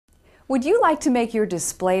Would you like to make your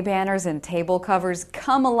display banners and table covers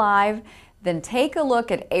come alive? Then take a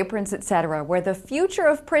look at Aprons Etc., where the future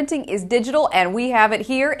of printing is digital and we have it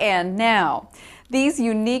here and now. These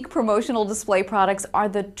unique promotional display products are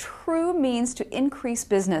the true means to increase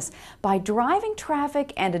business by driving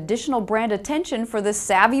traffic and additional brand attention for the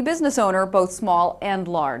savvy business owner, both small and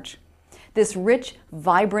large. This rich,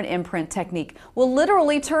 vibrant imprint technique will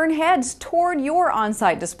literally turn heads toward your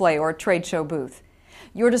on-site display or trade show booth.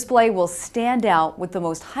 Your display will stand out with the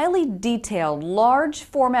most highly detailed, large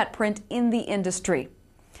format print in the industry.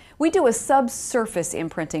 We do a subsurface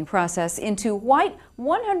imprinting process into white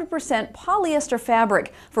 100% polyester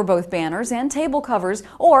fabric for both banners and table covers,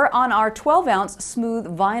 or on our 12-ounce smooth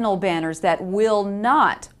vinyl banners that will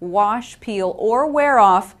not wash, peel, or wear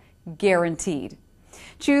off, guaranteed.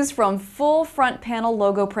 Choose from full front panel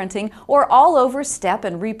logo printing or all over step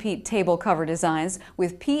and repeat table cover designs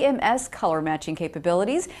with PMS color matching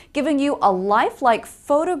capabilities, giving you a lifelike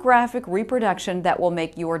photographic reproduction that will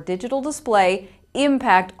make your digital display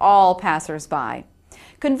impact all passers-by.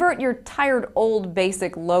 Convert your tired old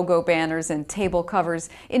basic logo banners and table covers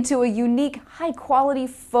into a unique high-quality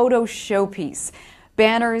photo showpiece.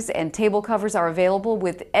 Banners and table covers are available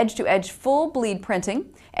with edge-to-edge full bleed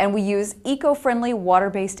printing, and we use eco-friendly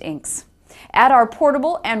water-based inks. Add our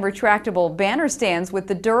portable and retractable banner stands with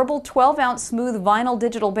the durable 12-ounce smooth vinyl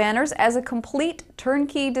digital banners as a complete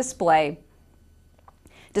turnkey display.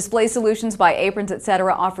 Display Solutions by Aprons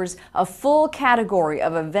Etc. offers a full category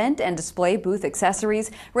of event and display booth accessories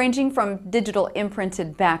ranging from digital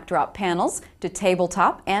imprinted backdrop panels to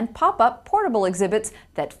tabletop and pop-up portable exhibits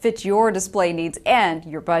that fit your display needs and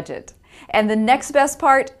your budget. And the next best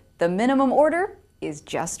part, the minimum order is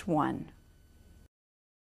just one.